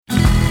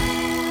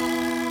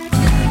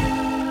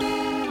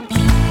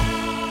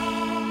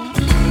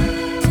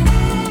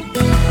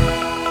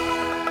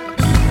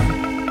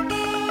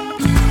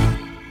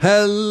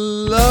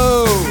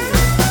Hello,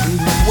 and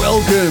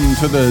welcome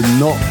to the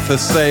Not For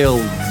Sale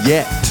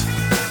Yet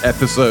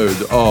episode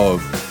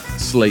of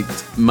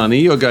Slate Money,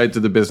 your guide to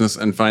the business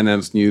and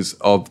finance news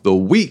of the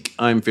week.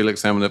 I'm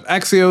Felix Salmon of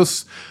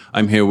Axios.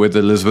 I'm here with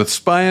Elizabeth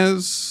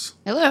Spires.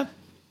 Hello.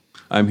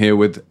 I'm here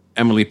with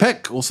Emily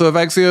Peck, also of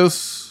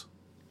Axios.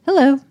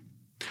 Hello.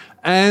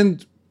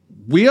 And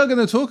we are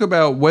going to talk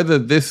about whether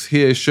this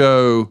here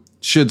show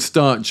should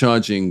start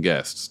charging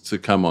guests to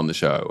come on the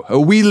show. Are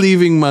we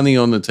leaving money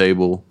on the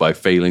table by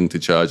failing to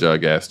charge our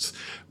guests?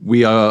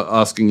 We are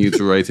asking you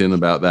to write in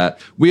about that.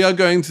 We are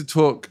going to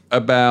talk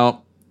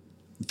about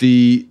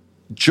the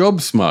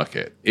jobs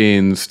market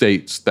in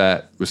states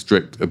that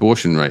restrict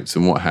abortion rights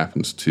and what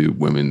happens to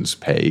women's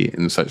pay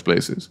in such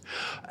places.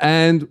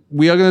 And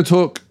we are going to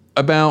talk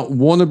about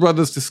Warner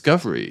Brothers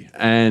Discovery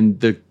and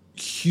the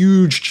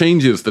huge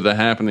changes that are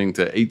happening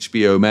to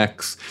HBO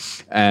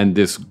Max and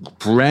this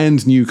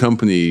brand new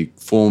company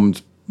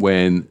formed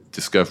when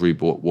Discovery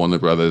bought Warner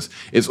Brothers.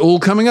 It's all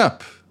coming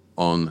up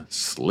on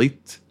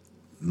Slate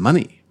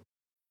Money.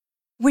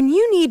 When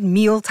you need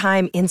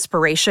mealtime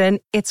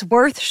inspiration, it's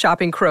worth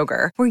shopping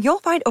Kroger, where you'll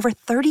find over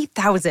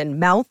 30,000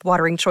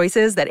 mouth-watering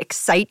choices that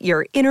excite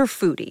your inner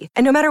foodie.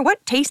 And no matter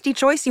what tasty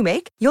choice you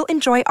make, you'll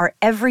enjoy our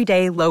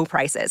everyday low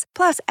prices,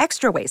 plus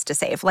extra ways to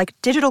save, like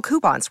digital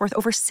coupons worth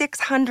over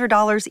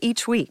 $600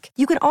 each week.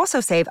 You can also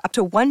save up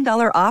to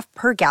 $1 off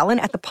per gallon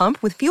at the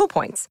pump with fuel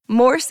points.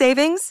 More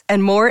savings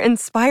and more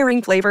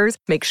inspiring flavors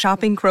make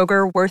shopping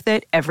Kroger worth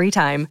it every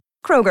time.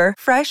 Kroger,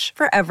 fresh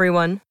for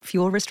everyone.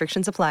 Fuel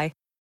restrictions apply.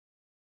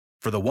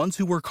 For the ones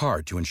who work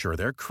hard to ensure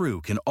their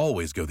crew can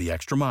always go the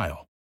extra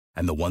mile,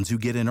 and the ones who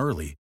get in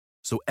early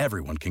so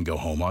everyone can go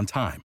home on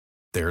time,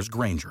 there's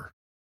Grainger,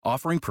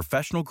 offering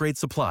professional-grade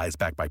supplies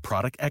backed by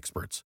product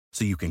experts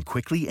so you can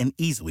quickly and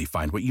easily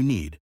find what you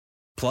need.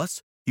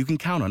 Plus, you can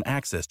count on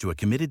access to a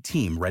committed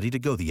team ready to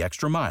go the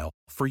extra mile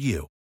for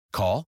you.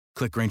 Call,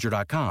 click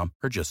Grainger.com,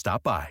 or just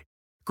stop by.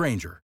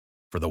 Grainger,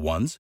 for the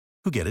ones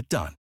who get it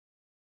done.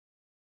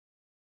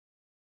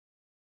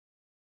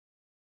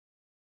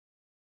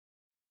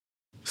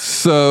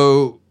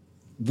 So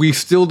we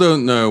still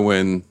don't know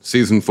when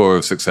season 4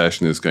 of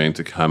Succession is going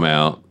to come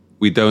out.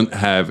 We don't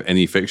have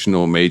any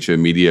fictional major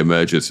media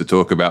mergers to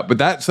talk about, but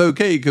that's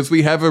okay because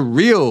we have a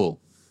real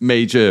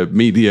major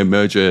media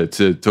merger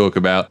to talk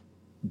about.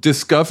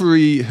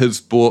 Discovery has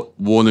bought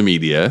Warner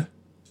Media,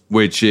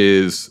 which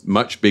is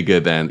much bigger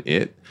than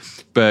it.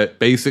 But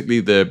basically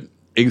the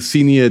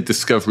senior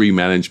Discovery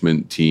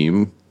management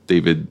team,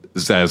 David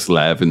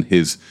Zaslav and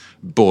his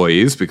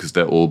boys, because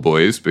they're all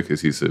boys,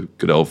 because he's a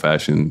good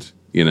old-fashioned,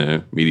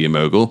 media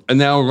mogul, are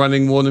now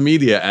running Warner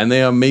Media, and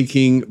they are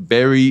making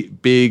very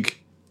big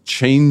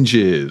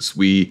changes.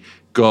 We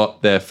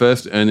got their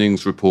first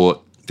earnings report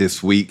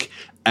this week,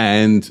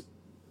 and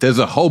there's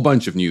a whole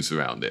bunch of news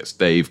around this.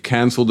 They've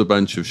canceled a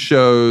bunch of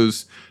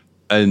shows,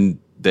 and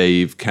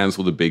they've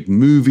canceled a big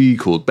movie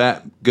called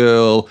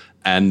Batgirl,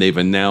 and they've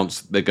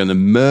announced they're going to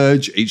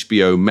merge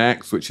HBO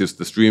Max, which is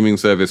the streaming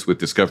service, with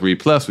Discovery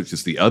Plus, which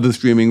is the other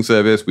streaming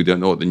service. We don't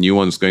know what the new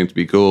one's going to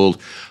be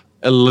called.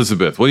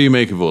 Elizabeth, what do you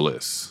make of all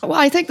this? Well,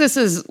 I think this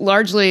is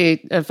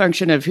largely a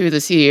function of who the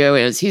CEO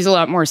is. He's a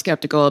lot more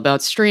skeptical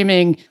about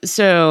streaming.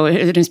 So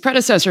his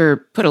predecessor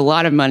put a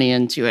lot of money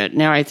into it.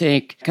 Now I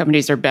think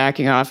companies are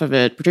backing off of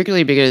it,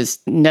 particularly because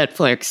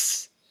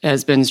Netflix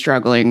has been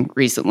struggling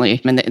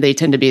recently, and they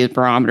tend to be the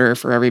barometer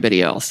for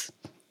everybody else.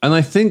 And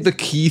I think the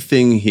key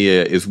thing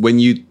here is when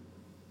you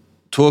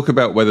talk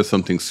about whether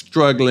something's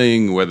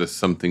struggling, whether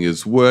something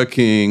is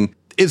working,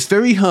 it's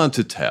very hard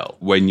to tell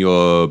when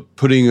you're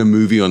putting a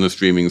movie on a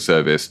streaming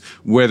service,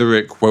 whether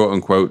it, quote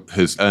unquote,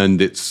 has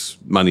earned its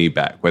money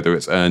back, whether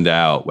it's earned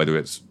out, whether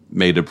it's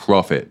made a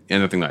profit,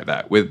 anything like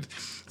that. With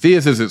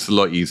theaters, it's a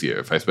lot easier.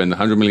 If I spend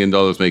 $100 million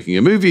making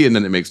a movie and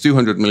then it makes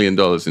 $200 million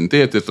in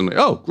theaters, I'm like,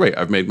 oh, great,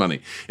 I've made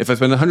money. If I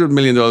spend $100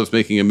 million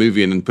making a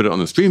movie and then put it on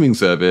a streaming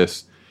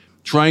service,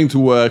 trying to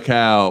work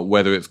out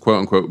whether it's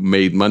quote-unquote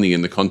made money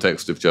in the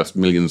context of just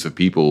millions of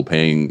people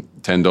paying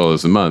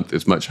 $10 a month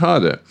is much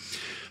harder.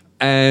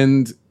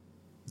 And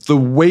the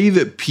way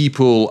that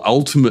people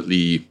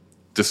ultimately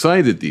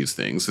decided these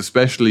things,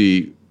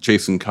 especially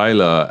Jason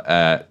Kilar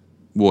at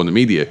Warner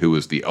Media, who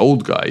was the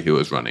old guy who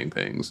was running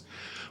things,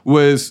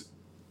 was,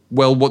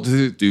 well, what does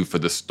it do for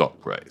the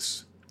stock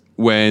price?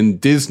 When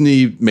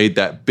Disney made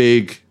that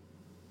big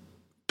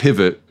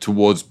pivot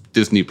towards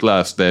Disney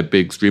Plus, their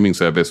big streaming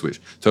service,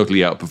 which totally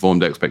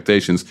outperformed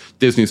expectations,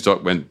 Disney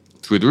stock went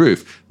through the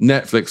roof.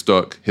 Netflix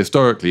stock,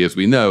 historically, as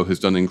we know, has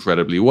done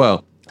incredibly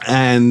well.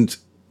 And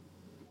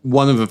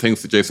one of the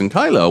things that Jason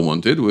Kilar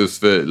wanted was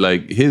for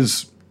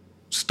his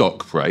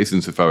stock price,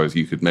 insofar as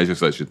you could measure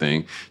such a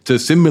thing, to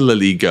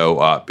similarly go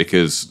up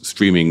because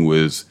streaming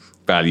was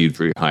valued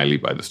very highly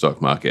by the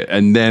stock market.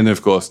 And then,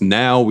 of course,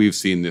 now we've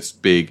seen this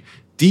big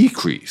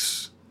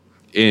decrease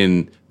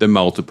in the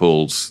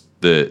multiples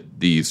that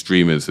these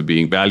streamers are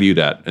being valued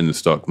at in the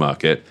stock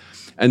market.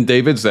 And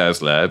David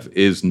Zaslav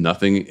is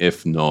nothing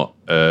if not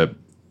a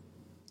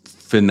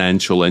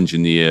financial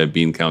engineer,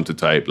 bean counter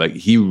type.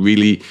 He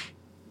really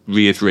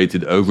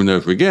reiterated over and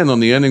over again on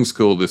the earnings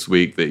call this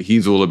week that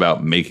he's all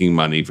about making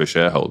money for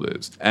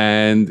shareholders.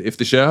 And if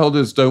the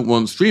shareholders don't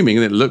want streaming,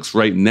 and it looks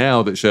right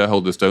now that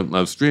shareholders don't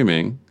love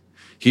streaming,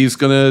 he's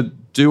going to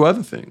do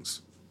other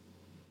things.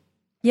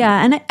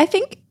 Yeah, and I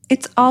think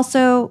it's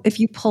also, if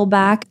you pull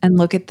back and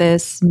look at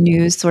this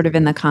news sort of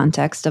in the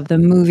context of the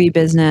movie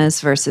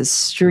business versus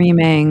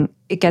streaming,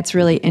 it gets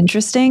really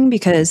interesting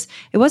because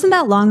it wasn't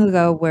that long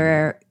ago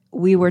where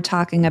we were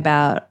talking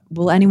about,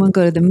 will anyone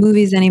go to the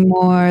movies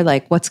anymore?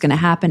 Like, what's going to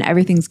happen?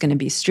 Everything's going to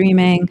be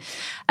streaming.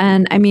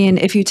 And I mean,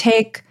 if you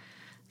take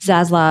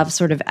Zaslav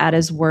sort of at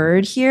his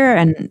word here,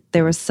 and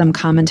there was some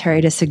commentary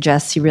to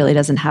suggest he really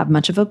doesn't have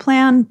much of a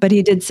plan, but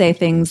he did say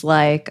things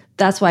like,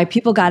 that's why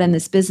people got in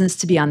this business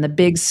to be on the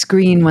big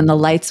screen when the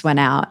lights went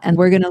out, and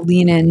we're going to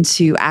lean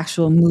into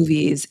actual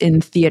movies in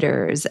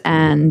theaters.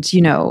 And,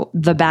 you know,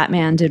 the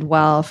Batman did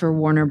well for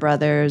Warner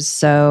Brothers,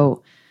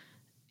 so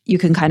you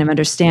can kind of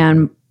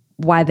understand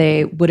why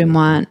they wouldn't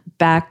want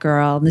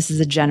Batgirl, and this is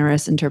a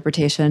generous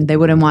interpretation, they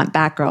wouldn't want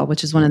Batgirl,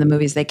 which is one of the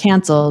movies they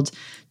canceled,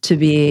 to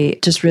be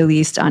just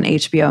released on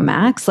HBO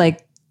Max.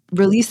 Like,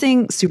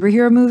 releasing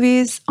superhero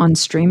movies on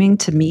streaming,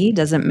 to me,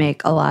 doesn't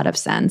make a lot of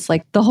sense.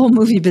 Like, the whole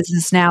movie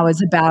business now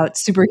is about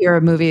superhero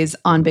movies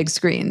on big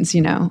screens,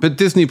 you know? But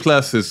Disney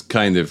Plus has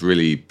kind of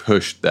really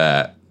pushed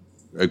that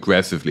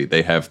aggressively.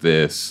 They have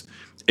this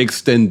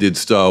extended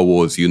Star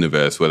Wars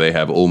universe where they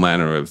have all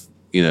manner of,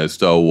 you know,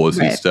 Star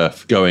Wars-y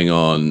stuff going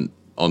on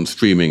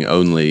streaming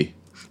only.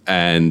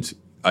 And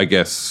I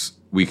guess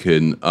we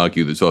can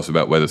argue the toss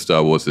about whether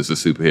Star Wars is a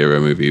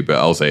superhero movie, but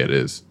I'll say it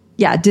is.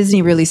 Yeah,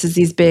 Disney releases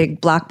these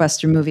big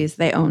blockbuster movies.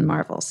 They own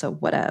Marvel, so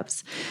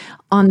whatevs.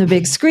 On the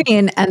big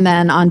screen, and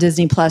then on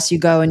Disney Plus, you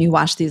go and you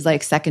watch these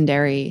like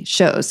secondary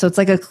shows. So it's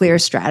like a clear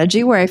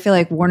strategy where I feel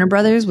like Warner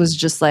Brothers was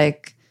just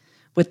like,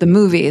 with the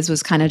movies,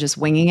 was kind of just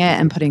winging it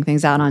and putting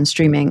things out on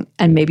streaming.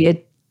 And maybe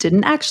it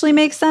didn't actually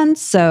make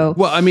sense. So,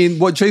 well, I mean,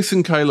 what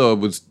Jason Kilar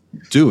was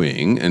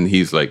doing, and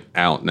he's like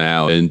out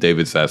now, and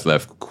David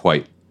Zaslav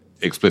quite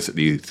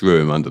explicitly threw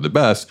him under the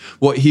bus.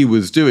 What he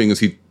was doing is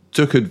he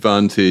took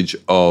advantage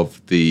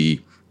of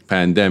the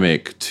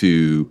pandemic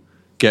to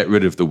get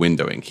rid of the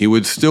windowing. He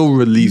would still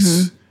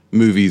release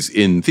movies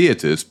in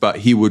theaters, but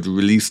he would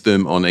release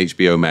them on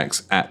HBO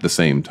Max at the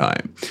same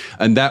time.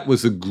 And that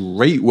was a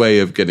great way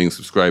of getting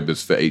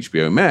subscribers for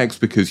HBO Max,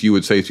 because you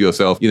would say to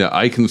yourself, you know,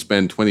 I can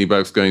spend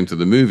 $20 going to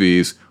the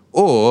movies,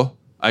 or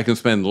I can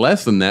spend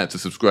less than that to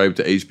subscribe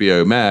to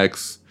HBO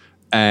Max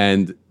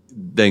and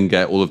then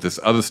get all of this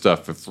other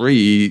stuff for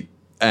free.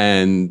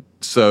 And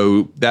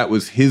so that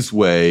was his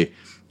way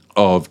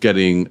of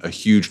getting a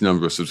huge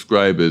number of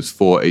subscribers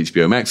for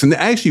HBO Max. And it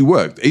actually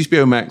worked.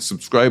 HBO Max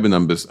subscriber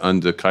numbers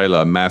under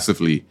Kilar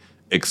massively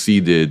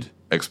exceeded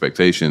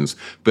expectations.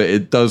 But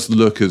it does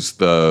look as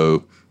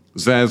though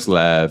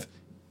Zaslav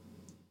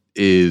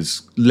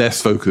is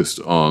less focused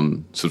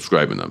on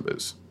subscriber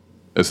numbers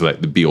as like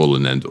the be-all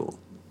and end-all.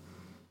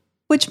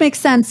 Which makes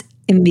sense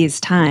in these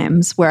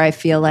times where I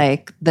feel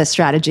like the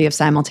strategy of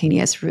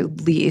simultaneous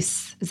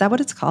release, is that what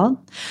it's called?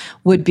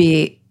 Would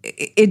be,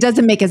 it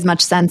doesn't make as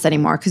much sense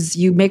anymore because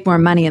you make more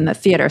money in the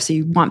theater, so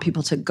you want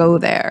people to go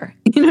there.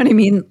 You know what I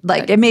mean?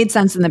 Like, it made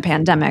sense in the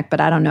pandemic, but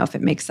I don't know if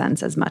it makes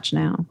sense as much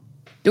now.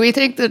 Do we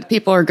think that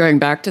people are going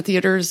back to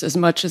theaters as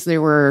much as they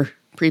were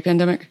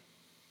pre-pandemic?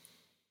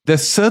 They're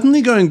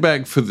certainly going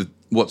back for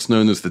what's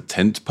known as the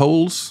tent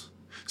poles.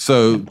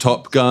 So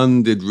Top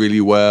Gun did really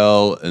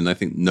well, and I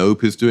think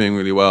Nope is doing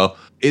really well.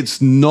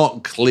 It's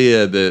not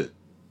clear that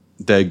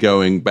they're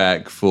going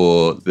back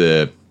for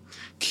the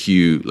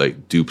cute,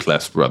 like,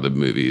 Duplass Brother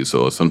movies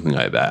or something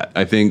like that.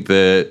 I think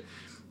that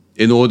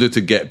in order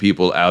to get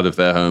people out of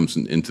their homes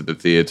and into the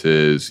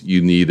theaters,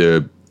 you need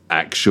an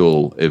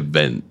actual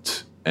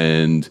event.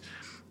 And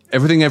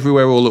Everything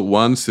Everywhere All at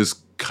Once is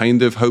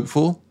kind of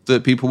hopeful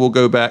that people will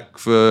go back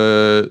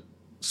for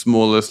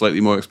smaller,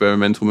 slightly more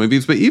experimental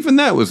movies. But even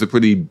that was a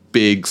pretty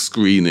big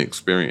screen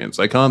experience.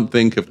 I can't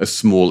think of a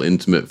small,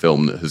 intimate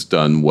film that has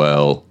done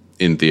well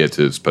in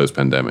theaters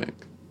post-pandemic.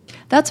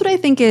 That's what I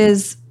think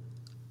is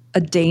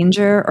a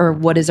danger, or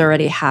what is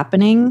already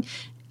happening.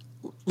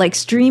 Like,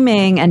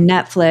 streaming and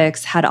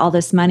Netflix had all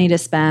this money to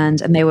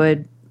spend, and they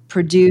would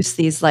produce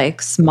these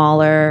like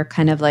smaller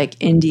kind of like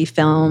indie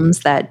films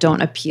that don't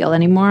appeal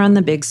anymore on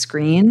the big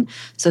screen.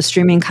 So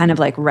streaming kind of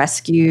like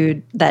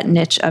rescued that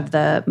niche of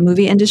the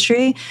movie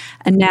industry.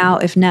 And now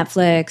if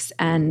Netflix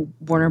and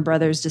Warner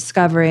Brothers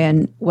Discovery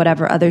and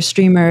whatever other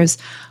streamers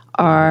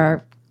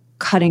are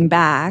cutting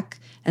back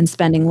and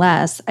spending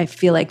less, I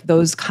feel like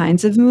those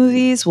kinds of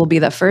movies will be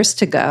the first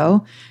to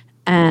go.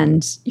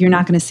 And you're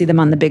not going to see them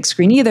on the big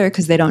screen either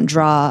because they don't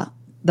draw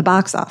the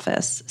box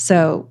office.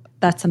 So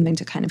that's something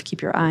to kind of keep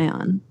your eye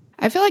on.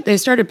 I feel like they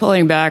started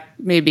pulling back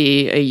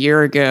maybe a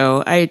year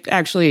ago. I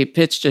actually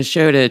pitched a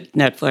show to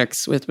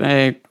Netflix with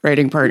my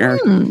writing partner,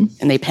 and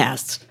they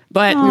passed.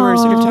 But we were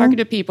sort of talking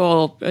to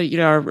people,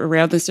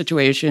 around the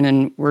situation,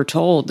 and we're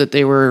told that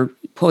they were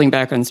pulling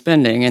back on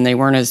spending, and they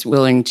weren't as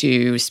willing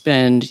to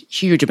spend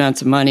huge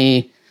amounts of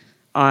money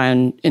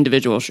on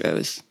individual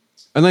shows.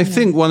 And I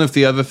think one of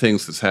the other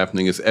things that's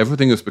happening is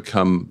everything has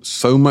become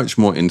so much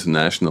more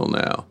international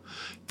now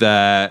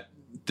that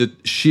the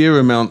sheer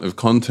amount of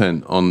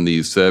content on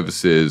these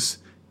services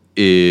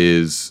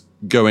is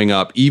going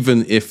up,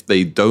 even if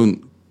they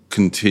don't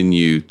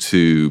continue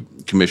to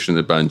commission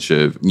a bunch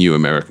of new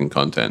American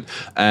content.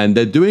 And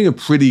they're doing a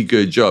pretty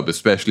good job,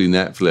 especially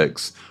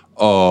Netflix,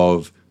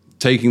 of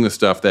taking the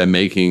stuff they're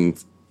making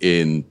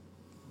in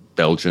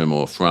Belgium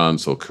or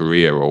France or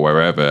Korea or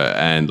wherever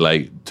and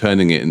like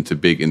turning it into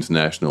big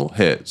international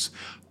hits.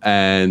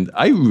 And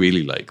I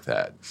really like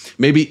that.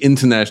 Maybe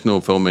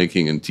international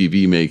filmmaking and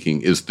TV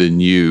making is the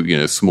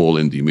new, small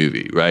indie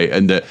movie, right?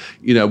 And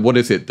what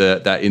is it?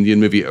 That Indian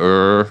movie, I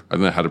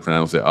don't know how to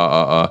pronounce it,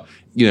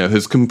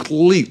 has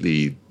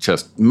completely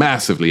just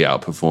massively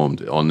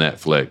outperformed on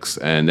Netflix.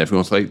 And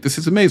everyone's like, this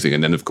is amazing.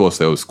 And then, of course,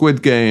 there was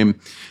Squid Game.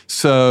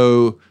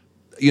 So,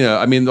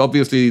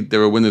 obviously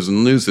there are winners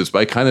and losers, but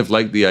I kind of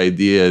like the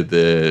idea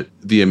that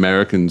the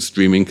American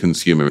streaming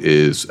consumer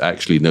is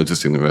actually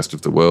noticing the rest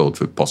of the world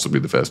for possibly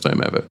the first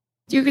time ever.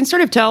 You can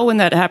sort of tell when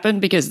that happened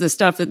because the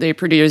stuff that they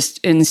produced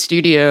in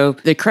studio,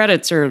 the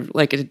credits are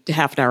like a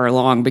half an hour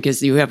long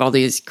because you have all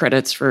these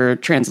credits for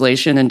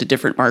translation into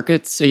different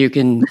markets, so you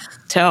can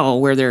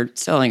tell where they're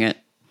selling it.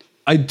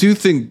 I do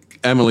think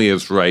Emily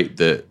is right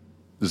that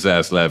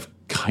Zaslav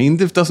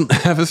kind of doesn't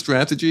have a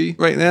strategy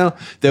right now.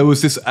 There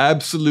was this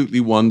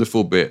absolutely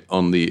wonderful bit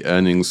on the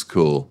earnings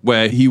call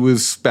where he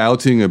was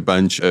spouting a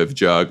bunch of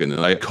jargon,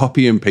 and I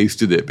copy and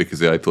pasted it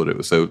because I thought it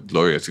was so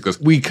glorious. Because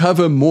we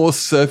cover more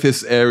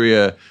surface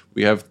area.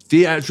 We have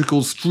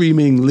theatrical,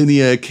 streaming,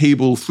 linear,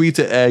 cable,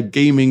 free-to-air,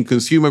 gaming,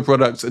 consumer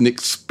products, and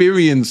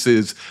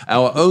experiences,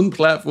 our own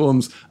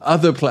platforms,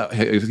 other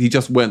platforms. He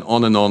just went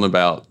on and on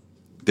about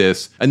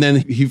this. And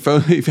then he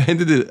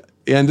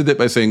ended it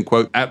by saying,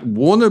 quote, "At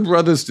Warner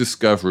Brothers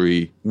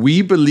Discovery,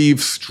 we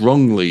believe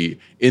strongly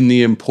in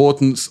the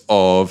importance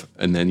of,"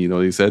 and then you know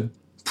what he said?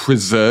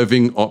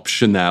 "Preserving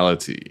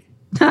optionality."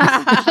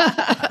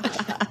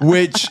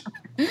 Which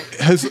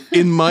has,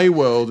 in my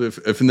world of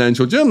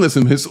financial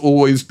journalism, has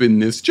always been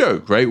this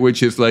joke, right?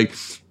 Which is like,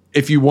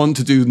 if you want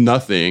to do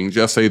nothing,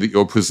 just say that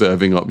you're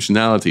preserving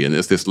optionality. And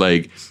it's this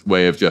like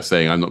way of just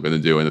saying, I'm not going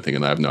to do anything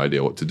and I have no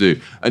idea what to do.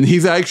 And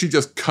he's actually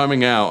just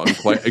coming out and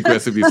quite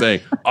aggressively saying,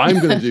 I'm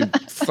going to do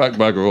fuck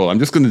bugger all. I'm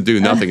just going to do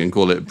nothing and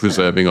call it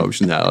preserving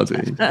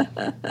optionality.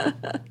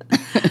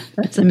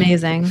 That's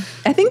amazing.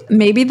 I think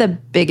maybe the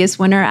biggest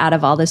winner out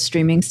of all this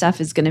streaming stuff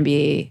is going to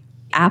be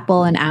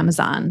Apple and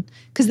Amazon,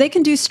 because they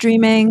can do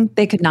streaming,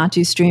 they could not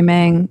do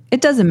streaming.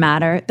 It doesn't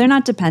matter. They're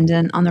not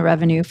dependent on the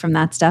revenue from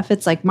that stuff.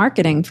 It's like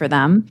marketing for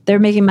them. They're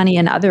making money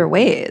in other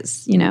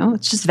ways,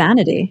 it's just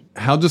vanity.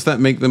 How does that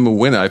make them a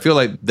winner? I feel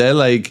like they're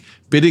like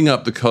bidding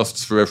up the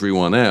costs for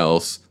everyone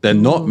else. They're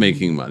not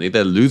making money.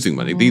 They're losing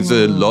money. These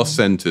are loss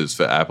centers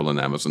for Apple and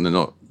Amazon. They're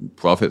not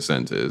profit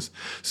centers.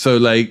 So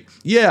they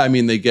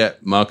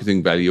get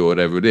marketing value or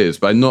whatever it is,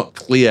 but I'm not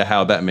clear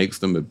how that makes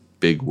them a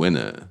big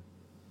winner.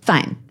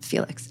 Fine,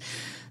 Felix.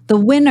 The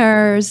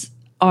winners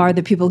are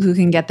the people who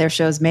can get their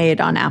shows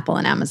made on Apple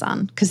and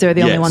Amazon, because they're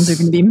the only ones who are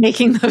going to be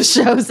making those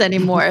shows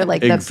anymore,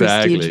 like the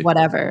Prestige,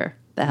 whatever.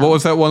 What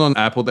was that one on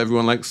Apple that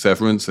everyone likes?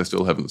 Severance? I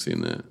still haven't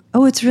seen it.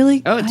 Oh, it's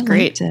really it's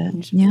great.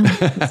 It. Yeah,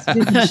 I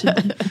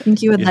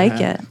think you would like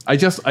it.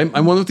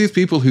 I'm one of these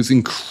people who's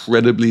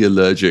incredibly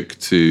allergic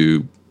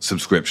to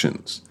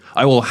subscriptions.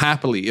 I will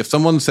happily, if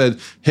someone said,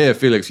 here,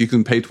 Felix, you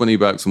can pay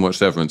 $20 and watch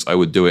Severance, I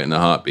would do it in a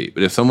heartbeat.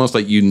 But if someone's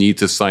like, you need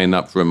to sign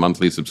up for a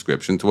monthly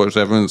subscription to watch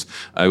Severance,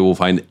 I will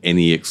find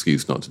any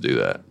excuse not to do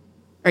that.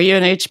 Are you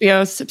an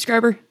HBO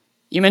subscriber?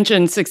 You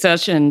mentioned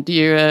Succession. Do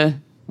you...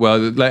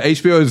 Well, like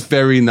HBO is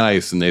very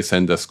nice, and they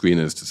send us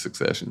screeners to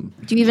Succession.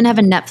 Do you even have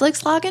a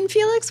Netflix login,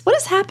 Felix? What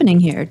is happening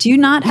here? Do you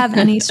not have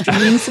any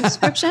streaming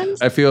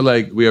subscriptions? I feel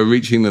like we are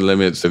reaching the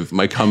limits of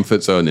my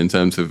comfort zone in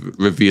terms of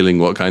revealing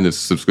what kind of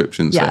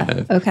subscriptions I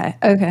have. Okay.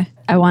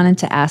 I wanted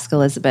to ask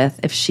Elizabeth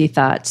if she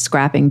thought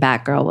scrapping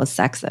Batgirl was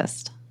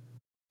sexist.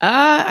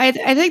 I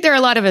think there are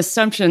a lot of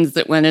assumptions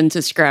that went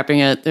into scrapping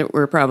it that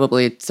were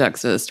probably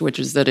sexist, which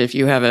is that if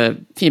you have a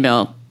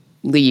female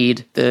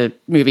lead, the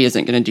movie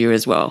isn't going to do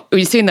as well.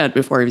 We've seen that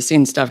before. We've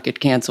seen stuff get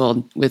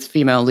canceled with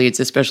female leads,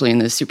 especially in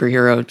the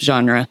superhero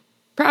genre.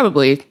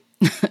 Probably.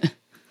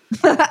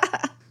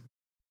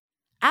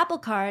 Apple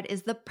Card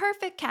is the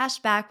perfect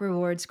cashback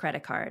rewards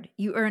credit card.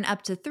 You earn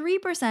up to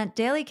 3%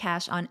 daily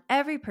cash on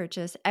every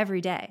purchase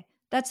every day.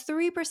 That's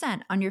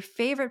 3% on your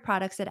favorite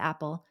products at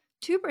Apple,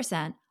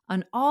 2%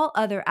 on all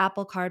other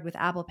Apple Card with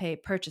Apple Pay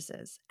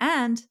purchases,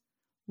 and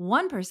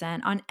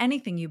 1% on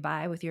anything you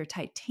buy with your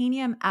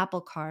titanium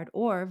Apple Card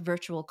or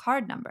virtual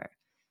card number.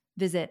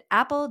 Visit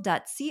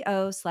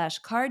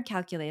apple.co/card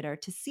calculator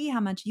to see how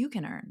much you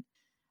can earn.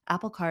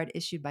 Apple Card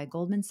issued by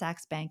Goldman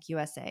Sachs Bank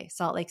USA,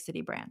 Salt Lake City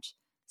branch.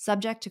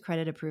 Subject to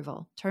credit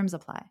approval. Terms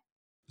apply.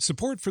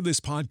 Support for this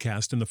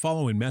podcast and the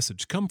following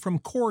message come from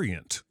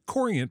Corient.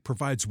 Corient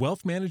provides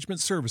wealth management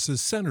services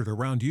centered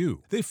around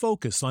you. They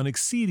focus on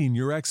exceeding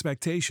your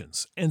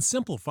expectations and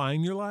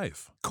simplifying your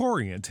life.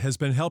 Corient has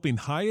been helping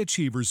high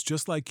achievers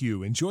just like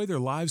you enjoy their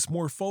lives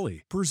more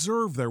fully,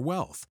 preserve their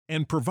wealth,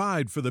 and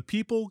provide for the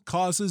people,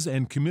 causes,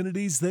 and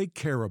communities they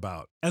care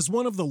about. As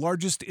one of the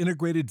largest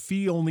integrated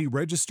fee-only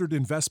registered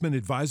investment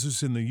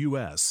advisors in the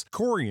U.S.,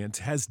 Corient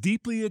has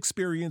deeply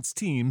experienced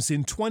teams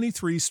in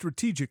 23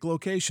 strategic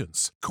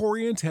locations.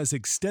 Corient has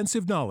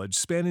extensive knowledge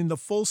spanning the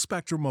full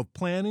spectrum of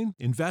planning,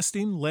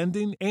 investing,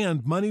 lending,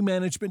 and money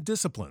management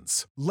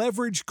disciplines.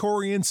 Leverage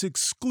Corient's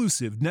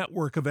exclusive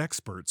network of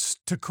experts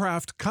to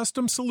craft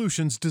custom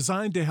solutions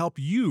designed to help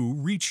you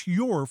reach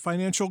your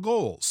financial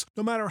goals,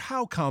 no matter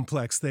how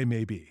complex they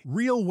may be.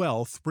 Real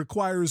wealth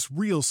requires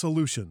real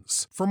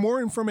solutions. For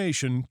more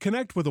information,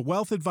 connect with a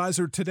wealth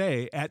advisor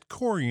today at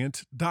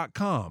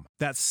Corient.com.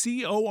 That's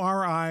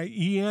Corient.com.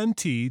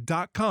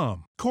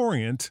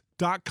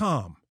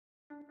 Corient.com.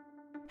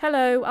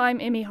 Hello, I'm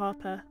Imi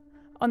Harper.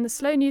 On the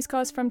Slow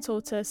Newscast from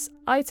Tortoise,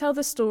 I tell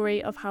the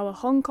story of how a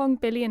Hong Kong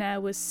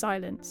billionaire was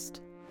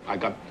silenced. I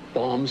got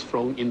bombs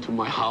thrown into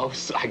my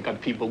house. I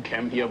got people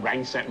came here,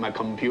 ransacked my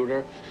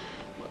computer.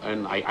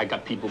 And I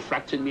got people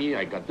threatening me.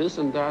 I got this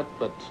and that,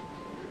 but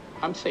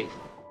I'm safe.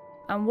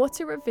 And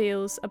what it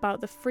reveals about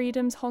the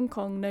freedoms Hong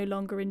Kong no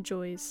longer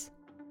enjoys.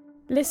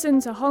 Listen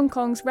to Hong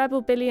Kong's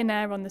rebel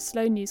billionaire on the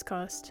Slow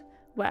Newscast,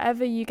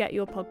 wherever you get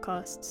your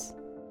podcasts.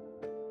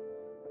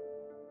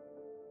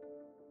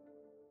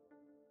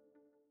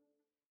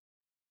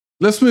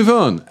 Let's move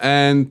on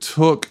and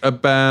talk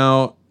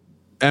about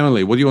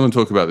Emily. What do you want to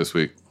talk about this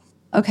week?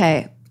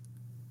 Okay,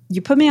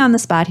 you put me on the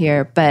spot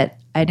here, but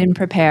I didn't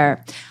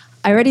prepare.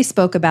 I already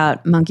spoke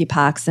about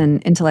monkeypox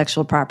and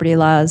intellectual property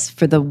laws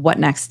for the What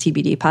Next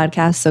TBD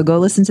podcast, so go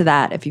listen to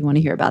that if you want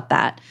to hear about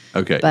that.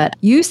 Okay. But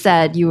you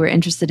said you were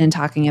interested in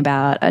talking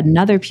about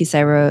another piece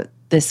I wrote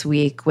this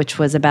week, which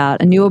was about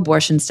a new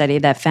abortion study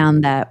that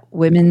found that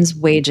women's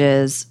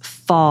wages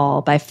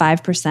fall by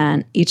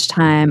 5% each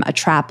time a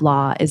TRAP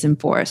law is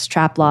enforced.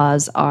 TRAP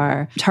laws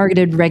are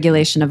targeted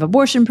regulation of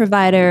abortion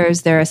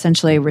providers. They're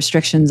essentially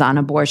restrictions on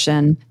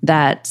abortion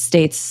that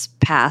states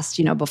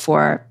passed,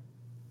 before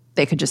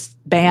they could just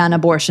ban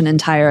abortion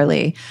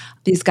entirely.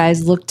 These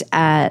guys looked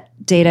at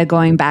data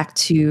going back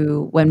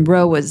to when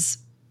Roe was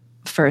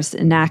first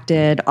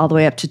enacted all the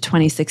way up to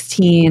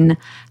 2016.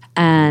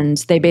 And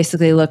they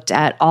basically looked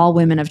at all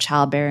women of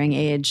childbearing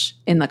age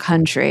in the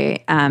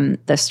country.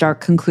 The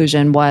stark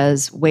conclusion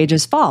was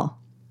wages fall.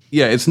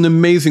 Yeah, it's an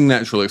amazing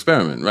natural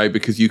experiment, right?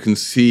 Because you can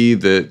see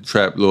that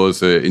TRAP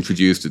laws are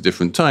introduced at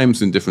different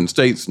times in different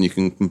states, and you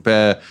can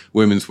compare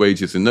women's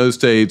wages in those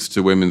states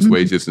to women's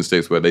wages in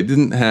states where they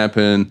didn't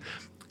happen.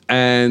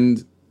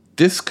 And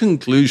this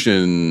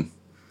conclusion,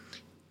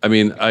 I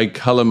mean, I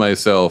color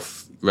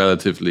myself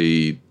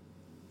relatively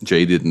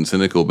jaded and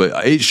cynical, but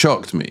it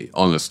shocked me,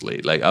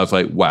 honestly. Like, I was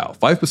like, wow,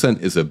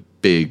 5% is a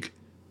big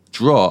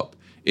drop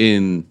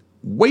in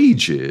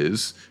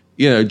wages,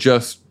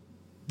 just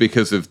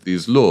because of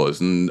these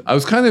laws. And I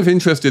was kind of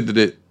interested that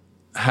it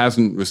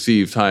hasn't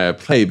received higher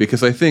play,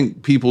 because I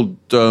think people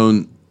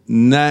don't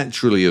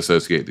naturally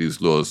associate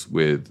these laws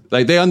with,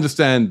 they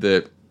understand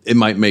that it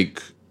might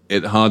make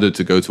it harder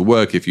to go to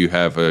work if you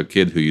have a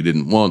kid who you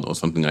didn't want or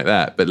something like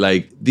that. But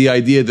the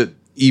idea that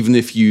even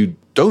if you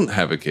don't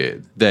have a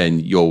kid, then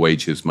your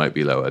wages might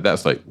be lower.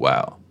 That's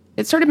wow.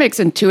 It sort of makes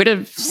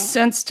intuitive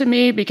sense to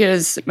me,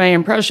 because my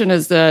impression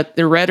is that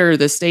the redder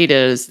the state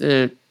is,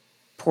 the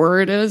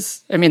poorer it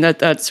is. I mean,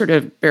 that sort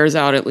of bears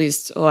out at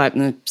least a lot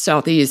in the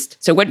Southeast.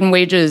 So when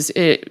wages,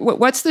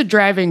 what's the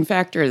driving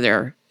factor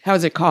there? How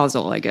is it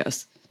causal, I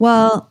guess?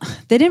 Well,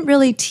 they didn't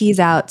really tease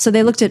out. So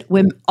they looked at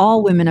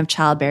all women of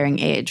childbearing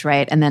age,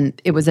 right? And then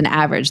it was an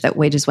average that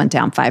wages went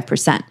down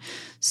 5%.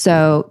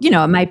 So,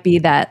 it might be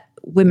that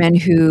women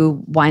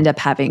who wind up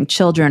having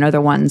children are the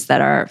ones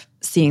that are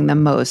seeing the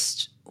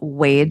most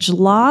wage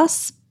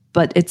loss,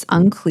 but it's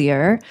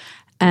unclear.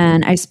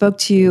 And I spoke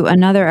to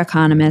another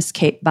economist,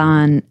 Kate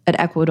Bond, at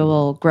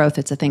Equitable Growth.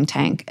 It's a think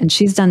tank. And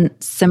she's done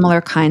similar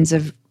kinds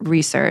of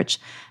research.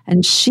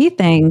 And she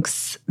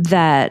thinks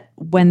that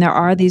when there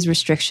are these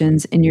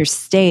restrictions in your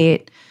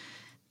state,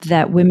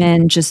 that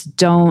women just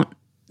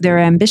their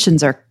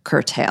ambitions are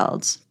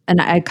curtailed. And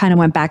I kind of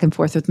went back and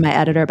forth with my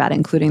editor about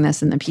including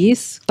this in the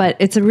piece. But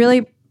it's a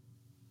really,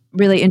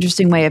 really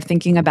interesting way of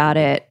thinking about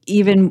it,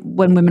 even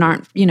when women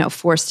aren't,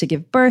 forced to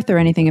give birth or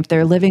anything. If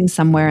they're living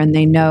somewhere and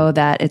they know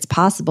that it's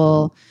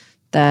possible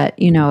that,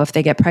 if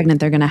they get pregnant,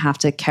 they're going to have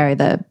to carry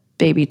the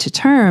baby to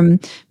term,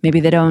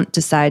 maybe they don't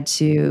decide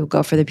to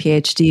go for the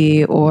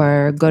PhD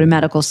or go to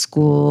medical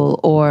school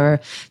or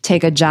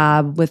take a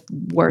job with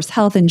worse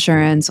health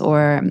insurance.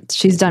 Or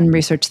she's done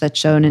research that's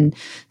shown in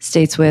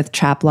states with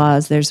TRAP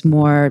laws, there's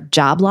more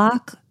job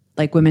lock,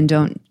 like women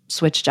don't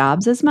switch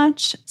jobs as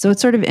much. So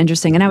it's sort of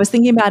interesting. And I was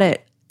thinking about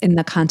it in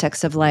the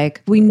context of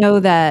we know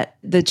that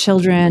the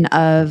children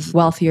of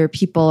wealthier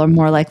people are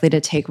more likely to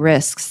take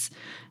risks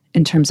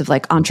in terms of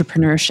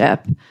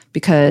entrepreneurship,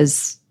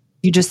 because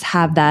you just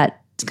have that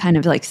kind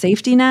of like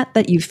safety net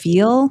that you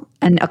feel,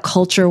 and a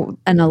culture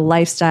and a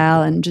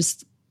lifestyle and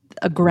just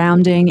a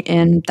grounding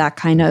in that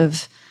kind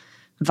of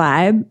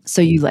vibe.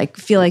 So you like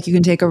feel like you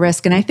can take a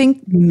risk. And I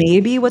think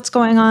maybe what's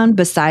going on,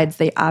 besides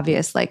the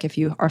obvious, like if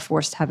you are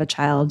forced to have a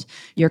child,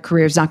 your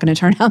career is not going to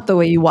turn out the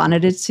way you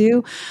wanted it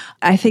to.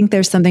 I think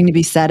there's something to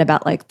be said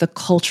about like the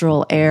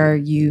cultural air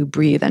you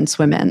breathe and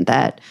swim in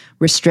that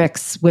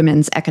restricts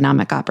women's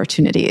economic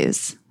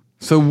opportunities.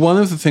 So one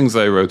of the things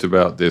I wrote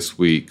about this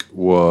week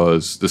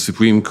was the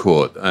Supreme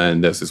Court.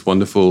 And there's this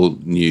wonderful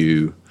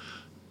new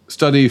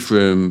study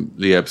from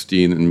Lee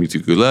Epstein and Mita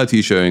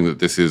Gulati showing that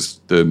this is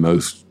the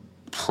most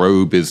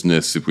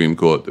pro-business Supreme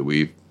Court that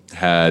we've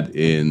had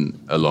in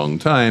a long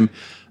time.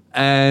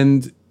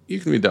 And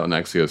you can read that on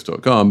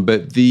Axios.com.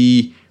 But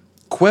the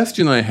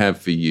question I have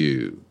for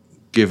you,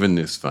 given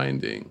this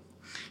finding,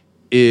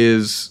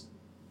 is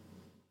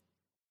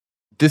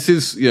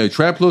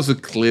trap laws are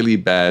clearly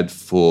bad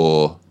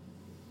for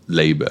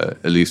labor,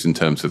 at least in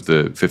terms of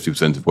the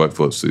 50% of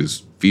workforce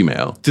who's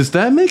female. Does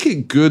that make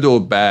it good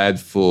or bad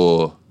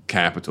for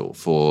capital,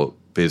 for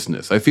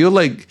business? I feel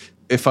like,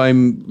 if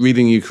I'm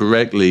reading you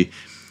correctly,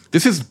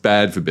 this is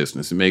bad for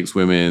business. It makes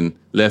women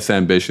less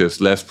ambitious,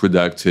 less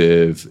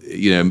productive,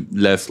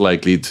 less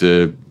likely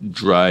to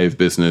drive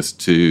business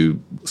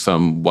to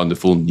some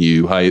wonderful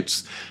new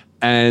heights.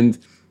 And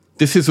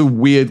this is a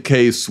weird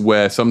case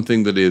where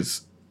something that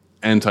is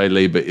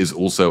anti-labor is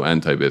also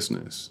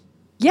anti-business.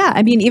 Yeah,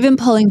 I mean, even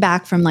pulling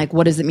back from like,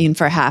 what does it mean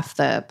for half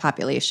the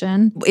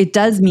population? It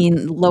does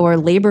mean lower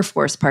labor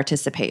force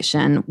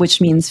participation, which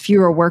means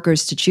fewer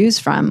workers to choose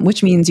from,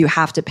 which means you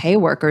have to pay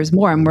workers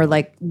more. And we're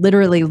like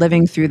literally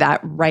living through that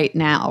right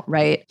now,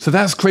 right? So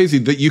that's crazy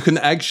that you can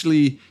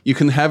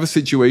have a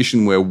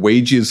situation where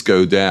wages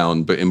go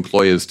down, but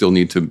employers still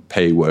need to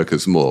pay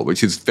workers more,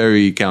 which is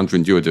very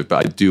counterintuitive,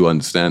 but I do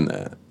understand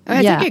that.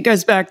 I think it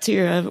goes back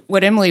to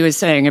what Emily was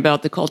saying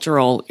about the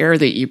cultural air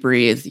that you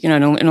breathe. In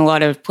a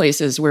lot of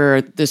places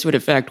where this would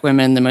affect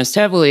women the most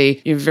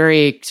heavily, you have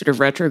very sort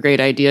of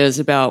retrograde ideas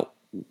about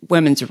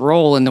women's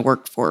role in the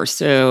workforce.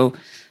 So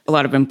a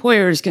lot of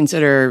employers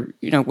consider,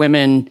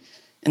 women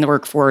in the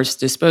workforce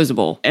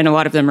disposable. And a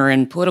lot of them are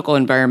in political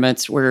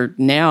environments where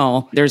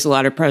now there's a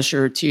lot of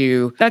pressure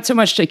to, not so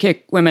much to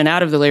kick women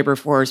out of the labor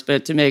force,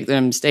 but to make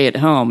them stay at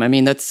home. I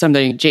mean, that's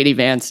something J.D.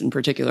 Vance in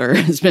particular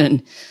has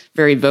been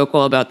very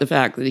vocal about, the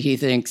fact that he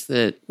thinks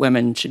that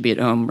women should be at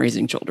home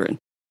raising children.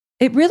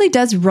 It really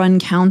does run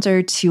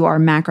counter to our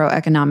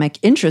macroeconomic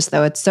interests,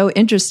 though. It's so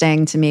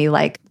interesting to me.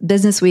 Like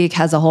Business Week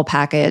has a whole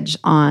package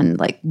on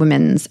like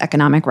women's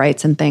economic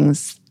rights and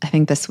things, I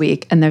think this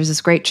week. And there's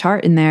this great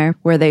chart in there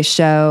where they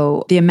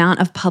show the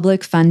amount of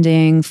public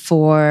funding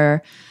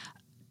for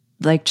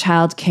like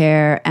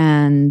childcare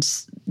and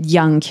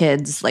young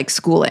kids, like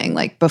schooling,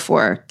 like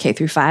before K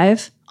through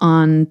 5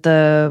 on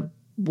the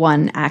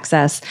one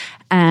axis,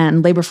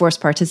 and labor force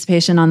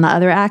participation on the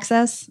other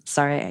axis.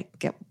 Sorry,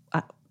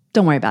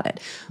 don't worry about it.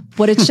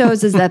 What it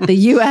shows is that the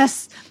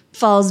U.S.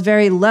 falls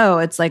very low.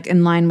 It's like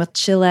in line with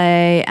Chile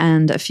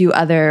and a few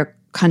other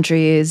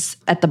countries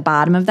at the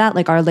bottom of that.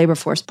 Like our labor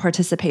force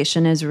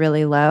participation is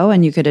really low,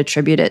 and you could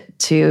attribute it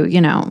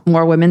to,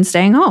 more women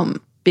staying home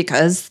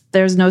because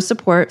there's no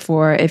support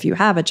for, if you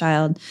have a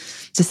child,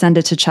 to send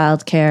it to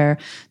childcare,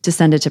 to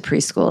send it to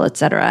preschool, et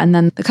cetera. And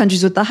then the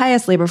countries with the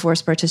highest labor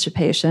force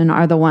participation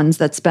are the ones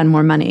that spend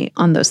more money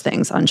on those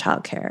things, on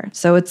childcare.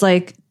 So it's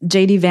like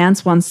J.D.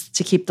 Vance wants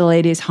to keep the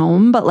ladies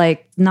home, but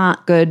like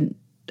not good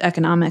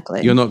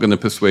economically. You're not going to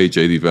persuade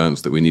J.D.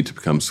 Vance that we need to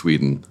become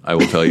Sweden. I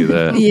will tell you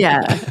that.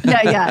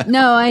 Yeah.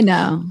 No, I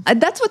know.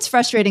 That's what's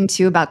frustrating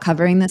too about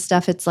covering this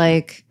stuff. It's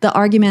like the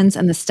arguments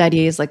and the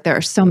studies, like there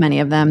are so many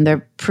of them.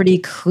 They're pretty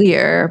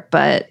clear,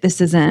 but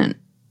this isn't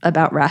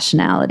about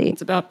rationality.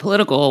 It's about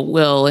political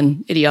will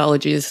and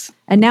ideologies.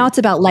 And now it's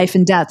about life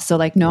and death. So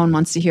like no one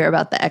wants to hear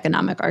about the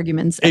economic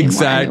arguments anymore.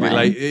 Exactly.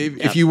 Anyway.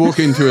 Like if you walk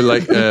into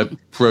a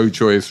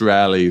pro-choice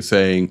rally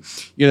saying,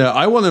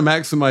 I want to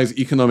maximize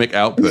economic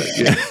output.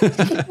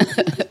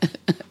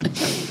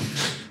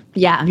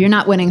 Yeah, you're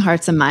not winning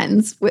hearts and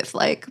minds with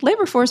like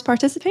labor force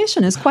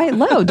participation is quite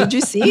low. Did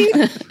you see?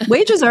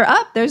 Wages are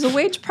up. There's a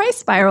wage price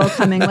spiral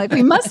coming. Like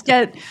we must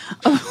get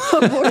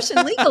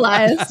abortion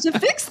legalized to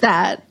fix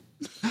that.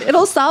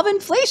 It'll solve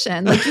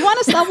inflation. Like you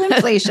want to solve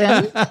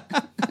inflation.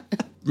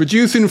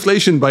 Reduce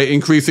inflation by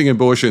increasing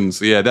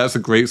abortions. Yeah, that's a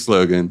great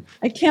slogan.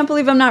 I can't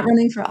believe I'm not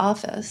running for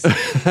office.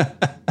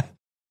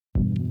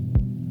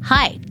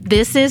 Hi,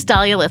 this is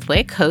Dahlia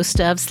Lithwick, host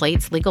of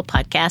Slate's legal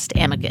podcast,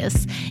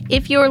 Amicus.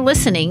 If you're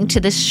listening to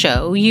this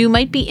show, you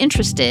might be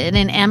interested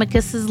in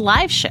Amicus's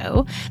live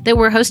show that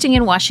we're hosting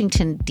in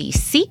Washington,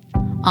 D.C.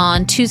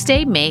 on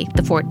Tuesday, May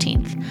the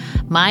 14th.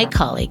 My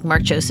colleague,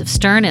 Mark Joseph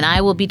Stern, and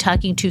I will be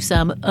talking to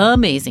some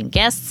amazing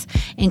guests,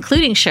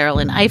 including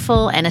Sherrilyn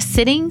Ifill and a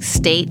sitting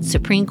state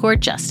Supreme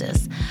Court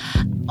justice,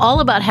 all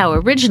about how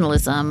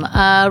originalism,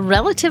 a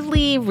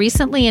relatively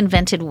recently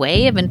invented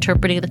way of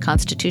interpreting the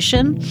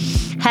Constitution,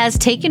 has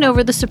taken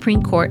over the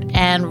Supreme Court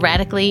and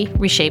radically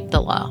reshaped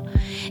the law.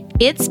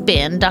 It's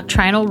been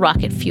doctrinal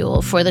rocket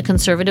fuel for the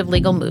conservative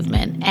legal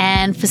movement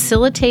and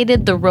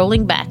facilitated the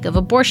rolling back of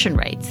abortion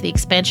rights, the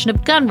expansion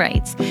of gun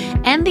rights,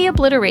 and the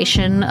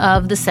obliteration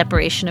of the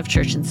separation of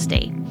church and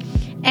state.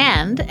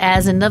 And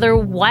as another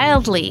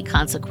wildly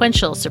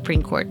consequential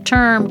Supreme Court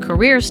term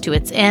careers to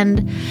its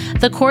end,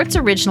 the court's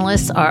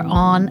originalists are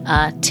on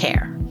a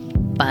tear.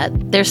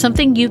 But there's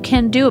something you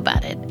can do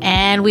about it,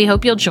 and we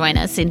hope you'll join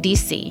us in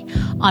D.C.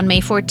 on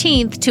May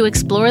 14th to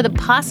explore the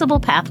possible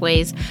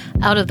pathways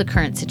out of the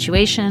current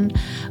situation.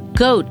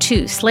 Go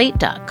to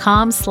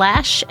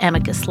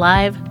slate.com/Amicus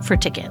Live for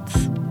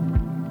tickets.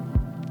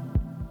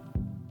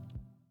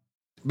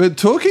 But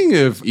talking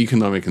of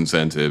economic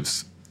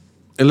incentives,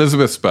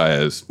 Elizabeth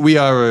Spiers, we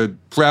are a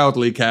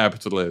proudly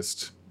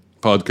capitalist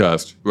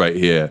podcast right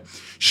here.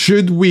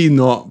 Should we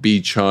not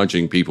be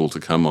charging people to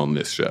come on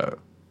this show?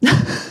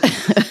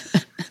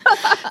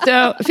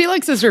 So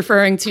Felix is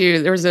referring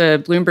to, there was a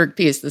Bloomberg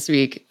piece this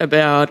week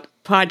about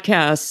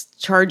podcasts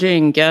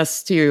charging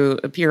guests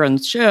to appear on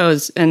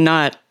shows and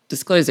not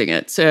disclosing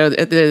it. So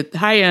at the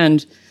high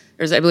end,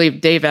 there's, I believe,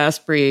 Dave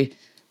Asprey,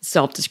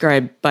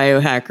 self-described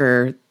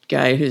biohacker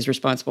guy who's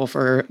responsible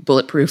for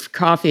Bulletproof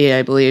Coffee,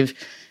 I believe,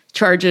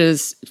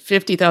 charges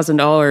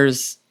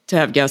 $50,000 to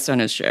have guests on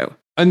his show.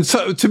 And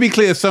so, to be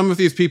clear, some of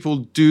these people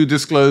do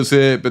disclose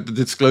it, but the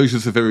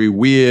disclosures are very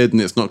weird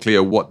and it's not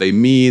clear what they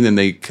mean and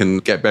they can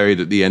get buried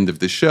at the end of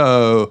the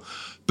show.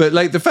 But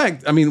like the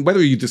fact, I mean,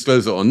 whether you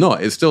disclose it or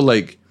not, it's still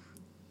like,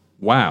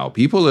 wow,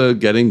 people are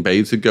getting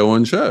paid to go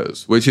on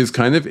shows, which is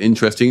kind of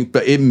interesting,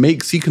 but it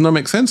makes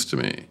economic sense to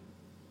me.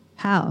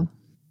 How?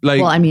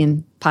 Like, well, I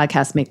mean,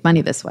 podcasts make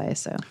money this way,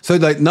 so. So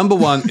like, number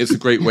one, it's a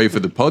great way for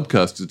the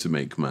podcaster to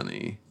make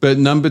money. But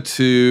number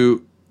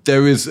two,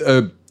 there is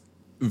a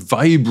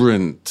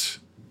vibrant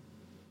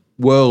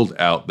world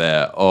out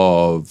there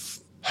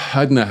of,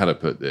 I don't know how to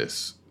put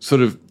this,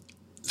 sort of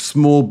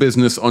small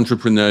business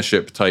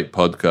entrepreneurship type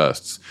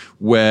podcasts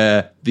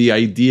where the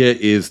idea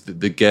is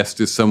that the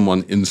guest is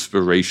someone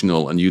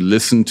inspirational and you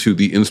listen to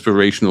the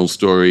inspirational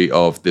story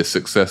of this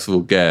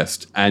successful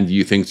guest and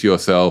you think to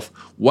yourself,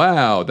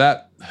 wow,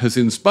 that has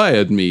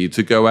inspired me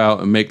to go out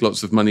and make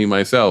lots of money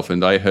myself.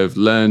 And I have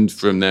learned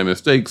from their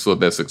mistakes or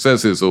their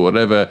successes or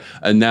whatever.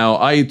 And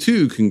now I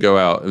too can go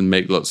out and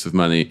make lots of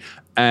money.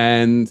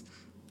 And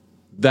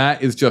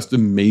that is just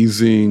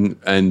amazing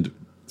and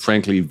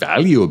frankly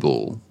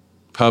valuable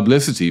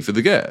publicity for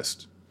the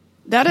guest.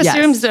 That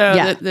assumes, though,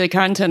 that the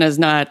content is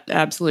not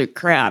absolute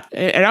crap.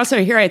 And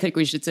also here, I think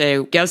we should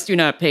say guests do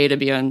not pay to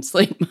be on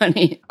Slate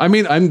Money. I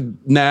mean, I'm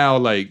now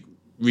like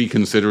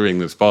reconsidering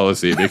this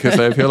policy because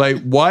I feel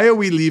like, why are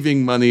we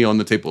leaving money on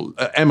the table?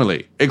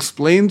 Emily,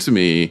 explain to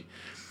me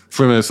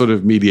from a sort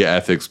of media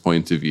ethics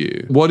point of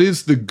view, what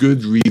is the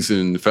good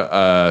reason for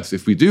us,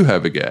 if we do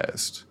have a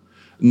guest,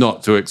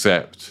 not to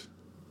accept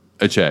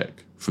a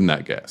check from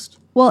that guest?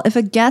 Well, if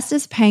a guest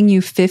is paying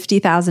you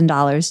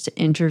 $50,000 to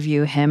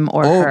interview him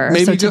or her,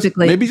 maybe so just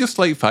typically maybe just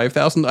like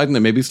 $5,000. I don't know.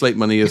 Maybe Slate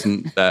Money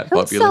isn't that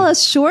don't popular. sell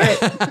us short,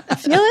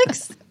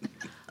 Felix.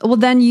 Well,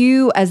 then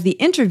you, as the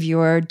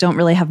interviewer, don't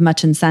really have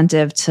much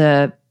incentive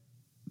to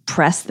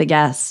press the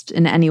guest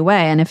in any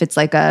way. And if it's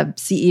like a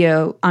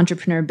CEO,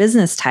 entrepreneur,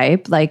 business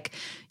type, like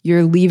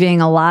you're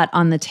leaving a lot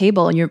on the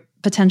table and you're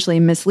potentially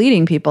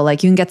misleading people.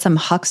 Like you can get some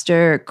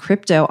huckster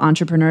crypto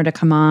entrepreneur to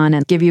come on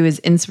and give you his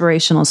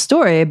inspirational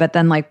story, but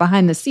then like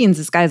behind the scenes,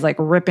 this guy's like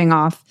ripping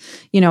off,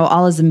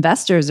 all his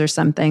investors or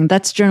something.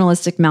 That's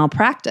journalistic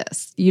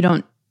malpractice. You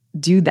don't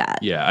do that.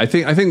 Yeah, I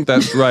think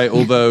that's right.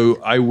 Although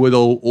I would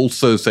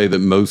also say that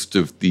most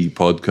of the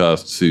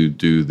podcasts who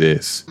do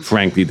this,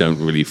 frankly, don't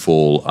really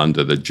fall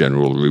under the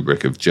general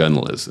rubric of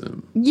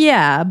journalism.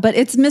 Yeah, but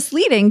it's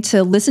misleading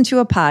to listen to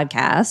a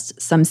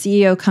podcast. Some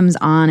CEO comes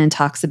on and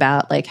talks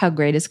about like how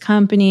great his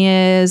company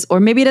is, or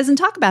maybe he doesn't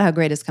talk about how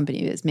great his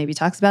company is. Maybe he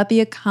talks about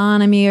the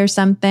economy or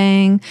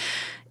something.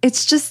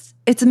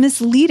 It's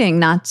misleading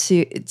not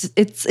to,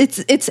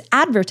 it's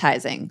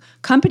advertising.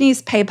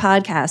 Companies pay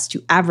podcasts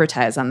to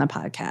advertise on the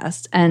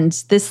podcast, and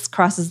this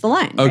crosses the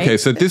line. Okay, right?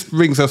 so this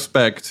brings us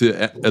back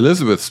to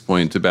Elizabeth's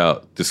point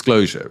about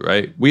disclosure,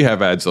 right? We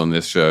have ads on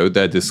this show,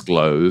 they're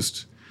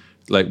disclosed.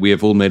 Like we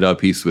have all made our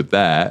peace with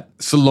that.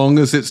 So long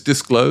as it's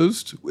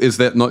disclosed, is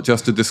that not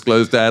just a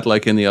disclosed ad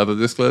like any other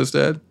disclosed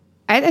ad?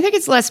 I think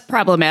it's less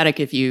problematic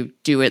if you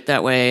do it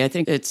that way. I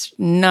think it's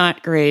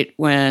not great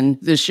when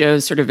the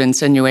shows sort of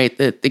insinuate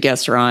that the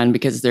guests are on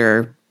because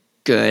they're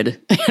good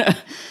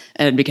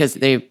and because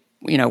they,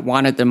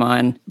 wanted them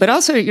on. But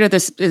also,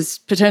 this is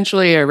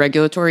potentially a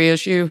regulatory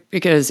issue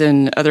because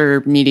in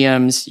other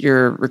mediums,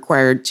 you're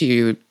required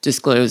to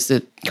disclose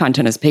that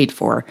content is paid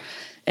for.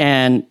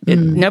 And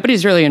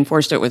nobody's really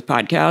enforced it with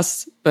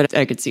podcasts, but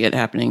I could see it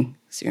happening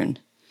soon.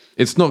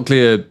 It's not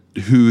clear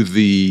who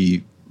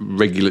the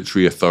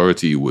regulatory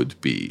authority would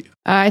be.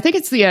 I think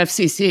it's the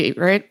FCC,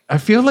 right? I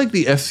feel like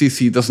the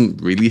FCC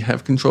doesn't really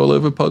have control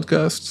over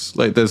podcasts.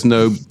 Like there's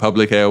no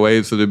public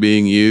airwaves that are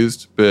being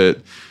used,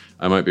 but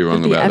I might be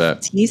wrong about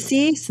that. The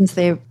FTC, since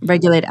they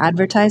regulate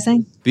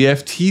advertising? The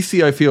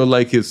FTC, I feel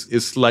like, is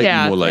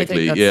slightly more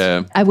likely.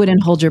 Yeah. I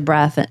wouldn't hold your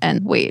breath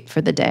and wait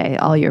for the day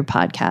all your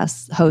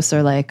podcast hosts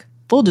are like,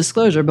 full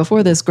disclosure,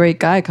 before this great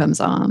guy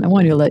comes on, I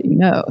want to let you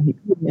know he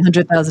paid me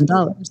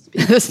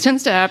 $100,000. This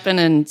tends to happen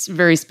in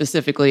very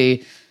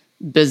specifically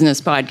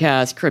business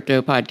podcasts,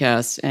 crypto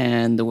podcasts,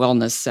 and the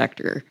wellness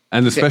sector.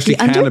 And especially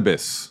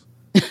cannabis.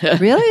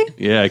 Really?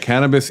 Yeah,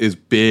 cannabis is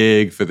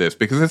big for this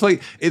because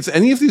it's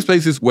any of these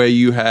places where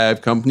you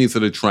have companies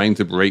that are trying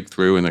to break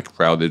through in a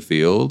crowded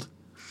field.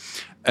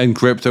 And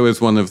crypto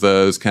is one of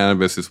those,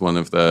 cannabis is one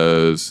of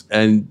those.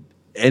 And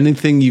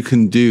anything you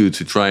can do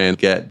to try and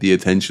get the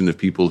attention of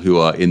people who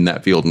are in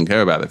that field and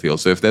care about the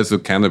field. So if there's a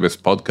cannabis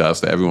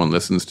podcast that everyone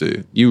listens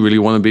to, you really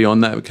want to be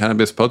on that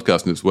cannabis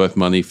podcast and it's worth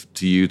money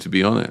to you to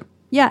be on it.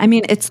 Yeah, I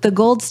mean, it's the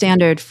gold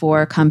standard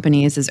for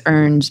companies is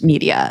earned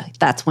media.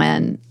 That's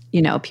when,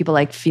 people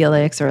like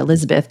Felix or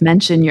Elizabeth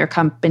mention your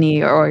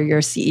company or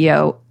your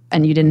CEO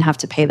and you didn't have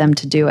to pay them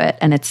to do it.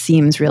 And it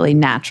seems really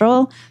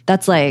natural.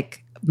 That's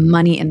like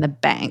money in the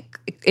bank.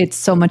 It's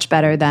so much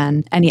better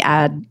than any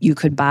ad you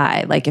could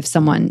buy. Like if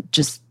someone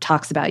just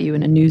talks about you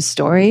in a news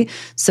story.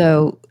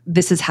 So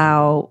this is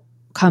how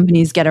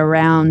companies get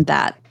around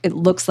that. It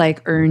looks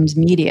like earned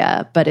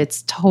media, but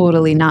it's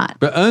totally not.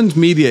 But earned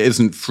media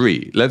isn't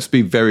free. Let's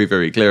be very,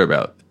 very clear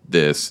about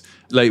this.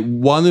 Like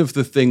one of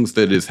the things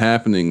that is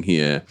happening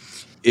here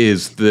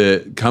is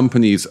that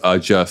companies are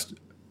just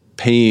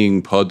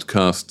paying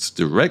podcasts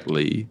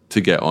directly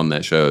to get on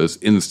their shows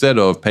instead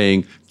of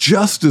paying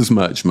just as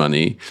much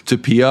money to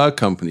PR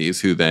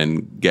companies who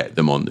then get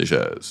them on the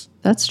shows.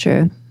 That's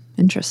true.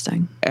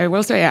 Interesting. I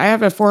will say I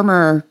have a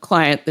former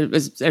client that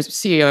was a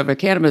CEO of a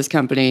cannabis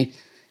company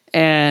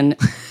and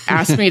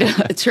asked me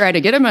to try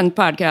to get him on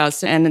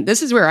podcasts. And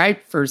this is where I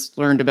first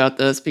learned about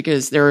this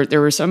because there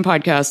were some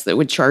podcasts that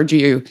would charge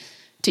you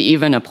to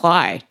even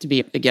apply to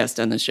be a guest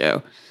on the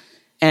show.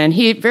 And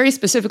he very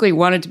specifically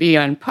wanted to be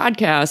on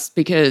podcasts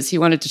because he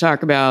wanted to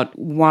talk about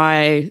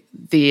why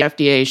the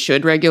FDA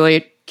should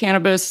regulate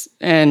cannabis.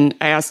 And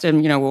I asked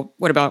him, well,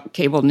 what about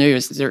cable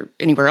news? Is there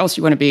anywhere else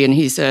you want to be? And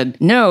he said,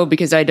 no,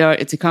 because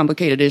it's a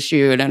complicated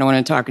issue and I don't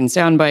want to talk in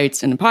sound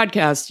bites. In a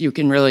podcast, you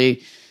can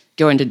really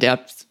go into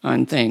depth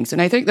on things.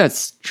 And I think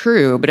that's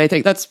true, but I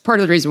think that's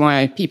part of the reason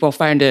why people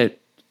find it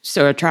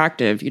so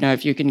attractive.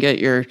 If you can get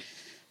your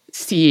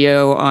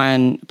CEO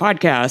on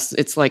podcasts,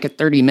 it's like a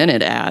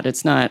 30-minute ad.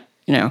 It's not,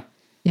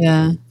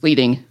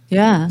 fleeting.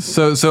 Yeah.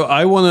 So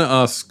I want to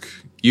ask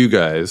you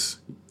guys,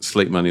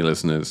 Slate Money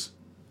listeners,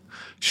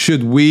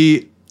 should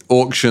we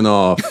auction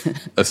off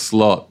a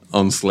slot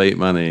on Slate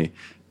Money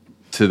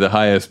to the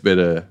highest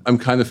bidder? I'm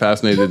kind of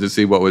fascinated to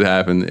see what would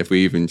happen if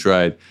we even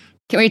tried.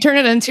 Can we turn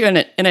it into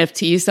an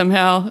NFT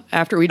somehow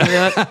after we do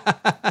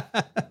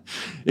that?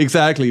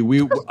 Exactly.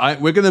 We're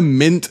going to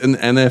mint an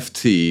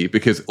NFT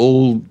because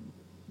all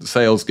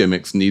sales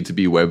gimmicks need to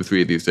be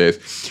Web3 these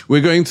days.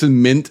 We're going to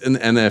mint an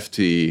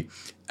NFT,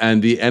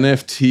 and the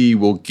NFT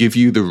will give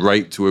you the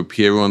right to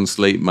appear on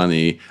Slate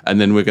Money,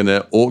 and then we're going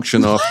to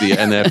auction off the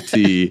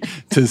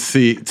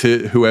NFT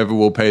to whoever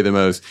will pay the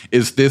most.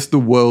 Is this the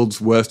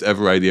world's worst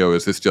ever idea, or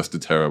is this just a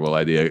terrible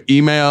idea?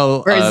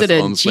 Email or is us it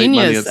a on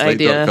genius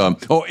slatemoney@slate.com.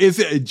 Or is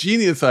it a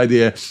genius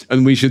idea,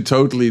 and we should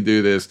totally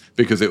do this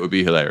because it would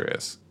be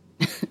hilarious?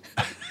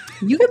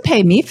 You could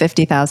pay me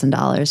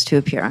 $50,000 to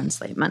appear on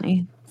Slate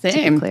Money.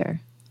 Same. To be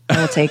clear.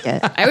 I will take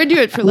it. I would do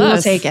it for We'll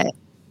less. take it.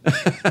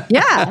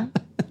 Yeah.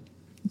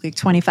 Like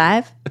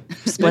 25.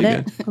 Split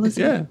it.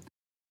 Yeah.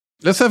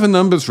 Let's have a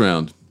numbers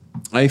round.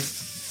 I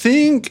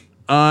think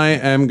I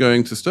am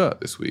going to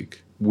start this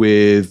week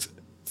with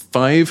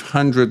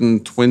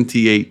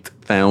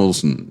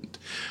 528,000,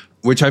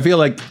 which I feel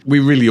like we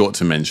really ought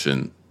to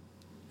mention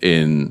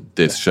in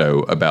this show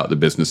about the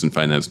business and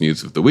finance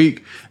news of the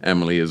week.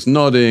 Emily is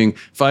nodding.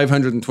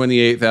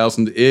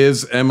 528,000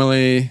 is,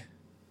 Emily?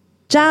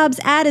 Jobs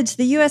added to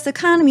the U.S.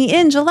 economy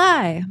in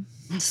July.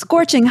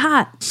 Scorching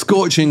hot.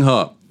 Scorching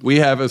hot. We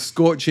have a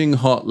scorching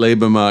hot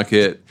labor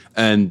market,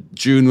 and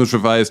June was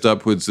revised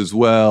upwards as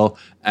well.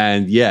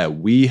 And yeah,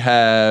 we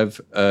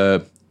have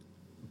a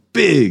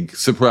big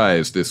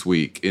surprise this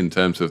week in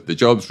terms of the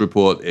jobs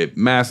report. It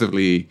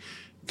massively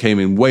came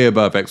in way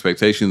above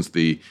expectations.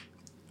 The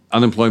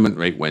unemployment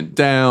rate went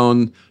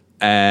down,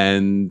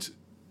 and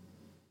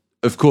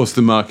of course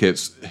the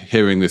market's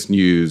hearing this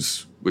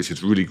news, which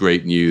is really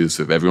great news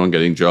of everyone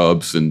getting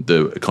jobs and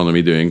the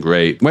economy doing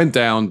great, went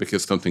down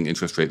because something,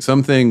 interest rate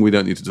something. We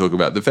don't need to talk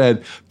about the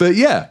Fed. But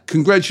yeah,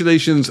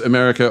 congratulations,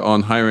 America,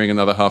 on hiring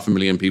another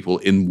 500,000 people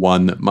in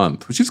 1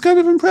 month, which is kind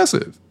of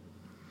impressive.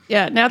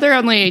 Yeah, now there are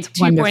only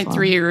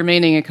 2.3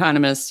 remaining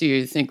economists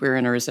who think we're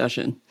in a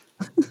recession.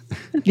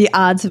 The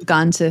odds have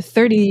gone to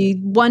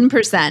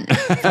 31%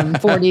 from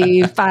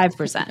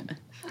 45%.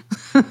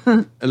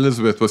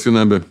 Elizabeth, what's your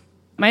number?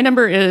 My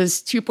number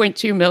is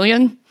 2.2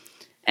 million.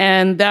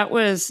 And that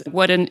was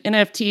what an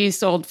NFT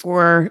sold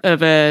for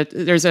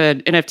there's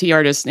an NFT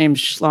artist named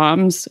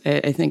Schloms.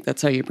 I think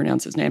that's how you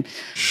pronounce his name.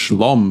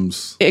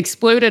 Schloms.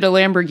 Exploded a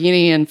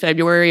Lamborghini in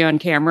February on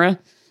camera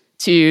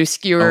to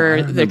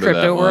skewer the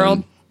crypto world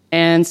one.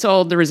 and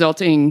sold the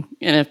resulting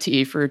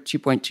NFT for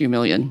 $2.2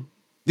 million.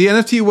 The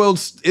NFT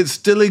world, it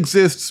still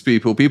exists,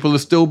 people. People are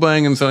still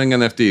buying and selling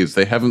NFTs.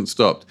 They haven't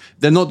stopped.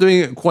 They're not doing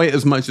it quite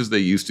as much as they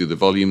used to. The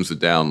volumes are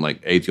down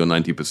like 80 or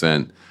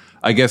 90%.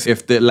 I guess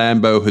if the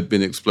Lambo had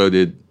been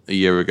exploded a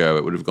year ago,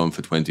 it would have gone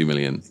for 20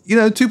 million.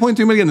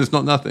 2.2 million is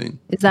not nothing.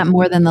 Is that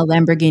more than the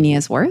Lamborghini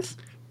is worth?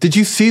 Did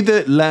you see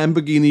the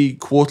Lamborghini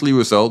quarterly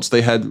results?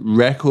 They had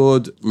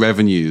record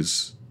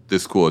revenues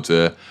this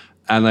quarter,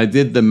 and I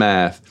did the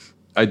math.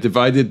 I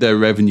divided their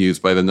revenues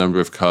by the number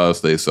of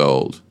cars they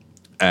sold,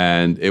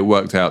 and it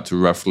worked out to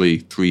roughly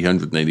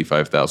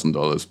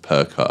 $385,000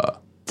 per car.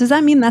 Does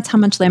that mean that's how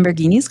much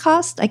Lamborghinis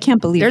cost? I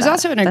can't believe There's that.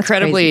 also an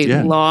incredibly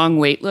long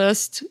wait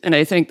list, and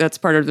I think that's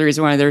part of the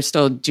reason why they're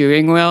still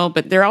doing well.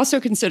 But they're also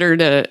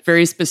considered a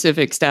very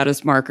specific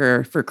status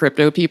marker for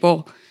crypto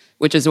people,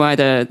 which is why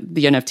the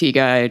NFT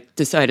guy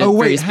decided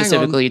very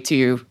specifically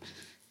to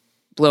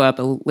blow up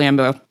a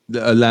Lambo.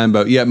 A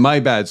Lambo. Yeah, my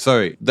bad.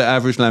 Sorry. The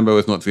average Lambo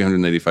is not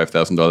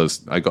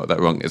 $385,000. I got that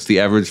wrong. It's the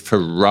average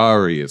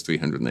Ferrari is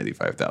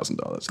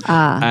 $385,000.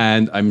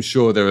 And I'm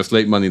sure there are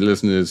Slate Money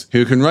listeners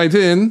who can write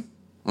in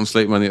on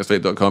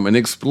slatemoney@slate.com and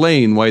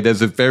explain why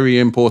there's a very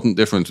important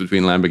difference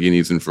between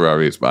Lamborghinis and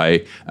Ferraris. But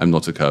I am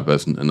not a car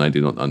person and I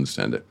do not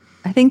understand it.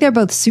 I think they're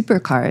both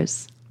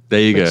supercars.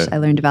 There you go. I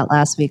learned about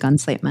last week on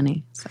Slate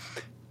Money. So.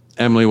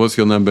 Emily, what's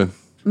your number?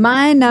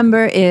 My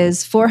number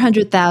is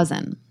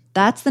 400,000.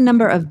 That's the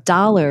number of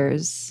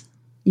dollars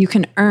you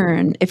can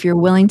earn if you're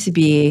willing to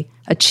be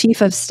a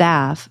chief of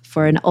staff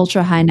for an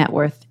ultra high net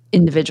worth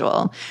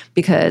individual,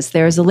 because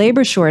there's a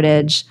labor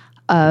shortage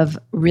of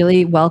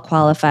really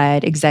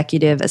well-qualified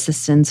executive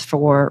assistants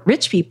for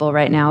rich people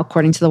right now,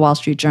 according to the Wall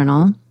Street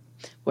Journal,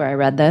 where I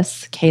read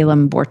this.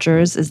 Calum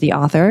Borchers is the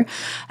author.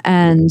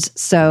 And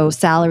so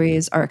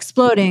salaries are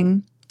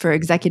exploding for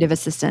executive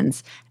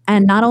assistants.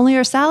 And not only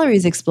are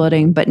salaries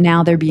exploding, but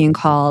now they're being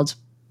called,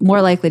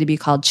 more likely to be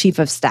called chief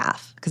of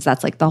staff, because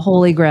that's like the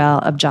holy grail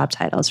of job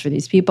titles for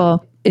these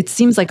people. It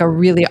seems like a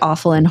really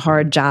awful and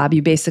hard job.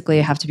 You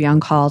basically have to be on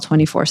call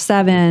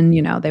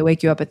 24/7. They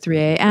wake you up at 3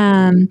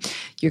 a.m.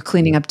 You're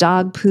cleaning up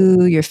dog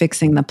poo. You're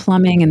fixing the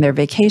plumbing in their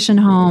vacation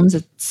homes.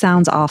 It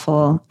sounds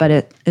awful, but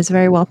it is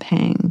very well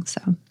paying. So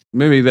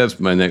maybe that's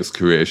my next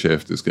career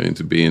shift, is going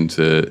to be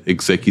into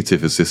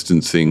executive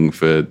assistancing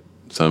for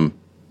some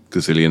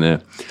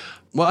gazillionaire.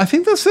 Well, I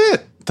think that's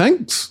it.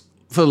 Thanks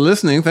for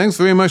listening. Thanks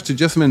very much to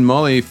Jessamine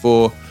Molly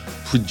for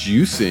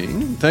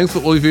producing. Thanks for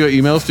all of your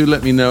emails. Do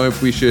let me know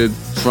if we should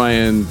try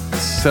and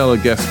sell a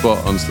guest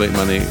spot on Slate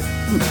Money.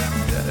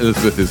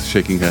 Elizabeth is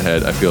shaking her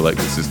head. I feel like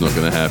this is not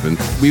going to happen.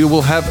 We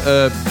will have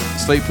a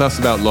Slate Plus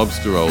about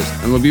lobster rolls,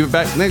 and we'll be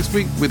back next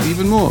week with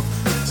even more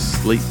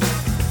Slate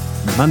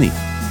Money.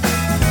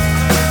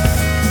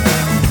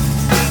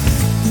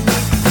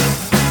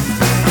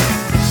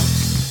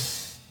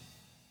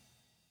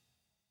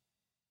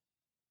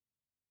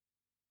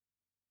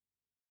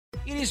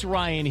 It is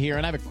Ryan here,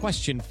 and I have a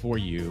question for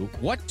you.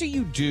 What do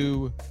you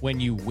do when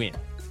you win?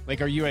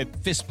 Like, are you a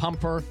fist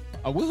pumper,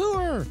 a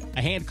woohooer,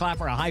 a hand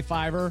clapper, a high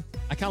fiver?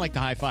 I kind of like the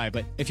high five,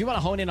 but if you want to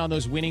hone in on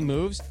those winning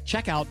moves,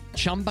 check out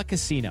Chumba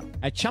Casino.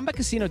 At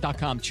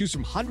ChumbaCasino.com, choose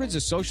from hundreds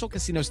of social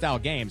casino-style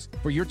games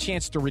for your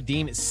chance to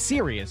redeem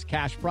serious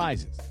cash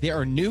prizes. There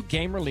are new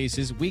game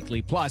releases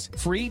weekly, plus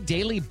free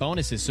daily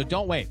bonuses, so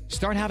don't wait.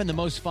 Start having the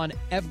most fun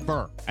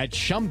ever at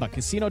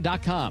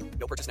ChumbaCasino.com.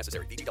 No purchase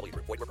necessary. VGW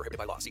Group. Void where prohibited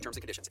by law. See terms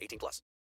and conditions. 18+.